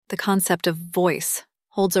the concept of voice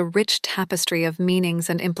holds a rich tapestry of meanings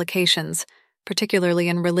and implications, particularly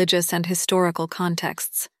in religious and historical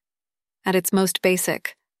contexts. At its most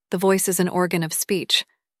basic, the voice is an organ of speech,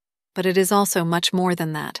 but it is also much more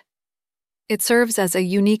than that. It serves as a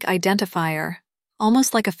unique identifier,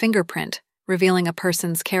 almost like a fingerprint, revealing a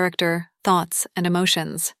person's character, thoughts, and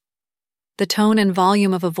emotions. The tone and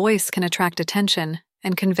volume of a voice can attract attention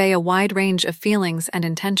and convey a wide range of feelings and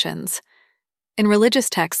intentions. In religious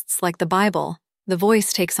texts like the Bible, the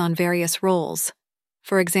voice takes on various roles.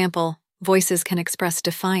 For example, voices can express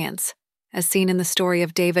defiance, as seen in the story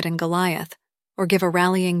of David and Goliath, or give a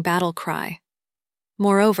rallying battle cry.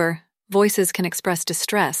 Moreover, voices can express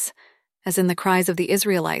distress, as in the cries of the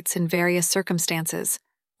Israelites in various circumstances,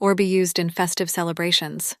 or be used in festive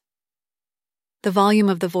celebrations. The volume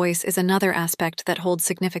of the voice is another aspect that holds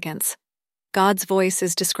significance. God's voice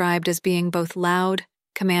is described as being both loud,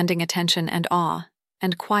 commanding attention and awe,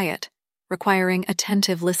 and quiet, requiring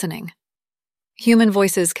attentive listening. Human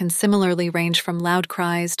voices can similarly range from loud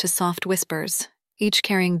cries to soft whispers, each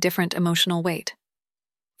carrying different emotional weight.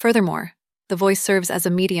 Furthermore, the voice serves as a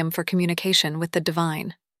medium for communication with the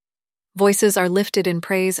divine. Voices are lifted in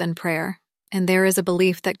praise and prayer, and there is a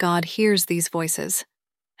belief that God hears these voices.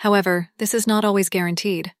 However, this is not always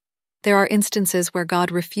guaranteed. There are instances where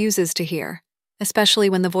God refuses to hear, especially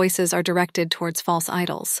when the voices are directed towards false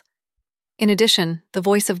idols. In addition, the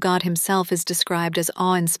voice of God himself is described as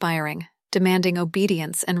awe-inspiring, demanding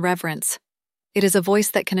obedience and reverence. It is a voice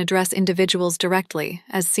that can address individuals directly,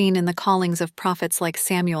 as seen in the callings of prophets like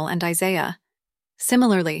Samuel and Isaiah.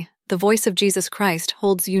 Similarly, the voice of Jesus Christ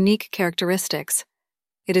holds unique characteristics.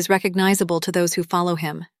 It is recognizable to those who follow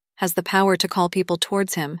him, has the power to call people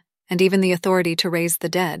towards him, and even the authority to raise the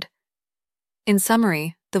dead. In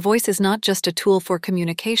summary, the voice is not just a tool for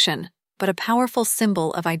communication, but a powerful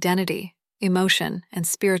symbol of identity, emotion, and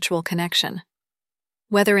spiritual connection.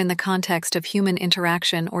 Whether in the context of human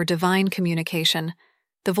interaction or divine communication,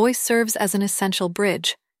 the voice serves as an essential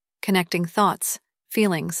bridge, connecting thoughts,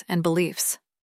 feelings, and beliefs.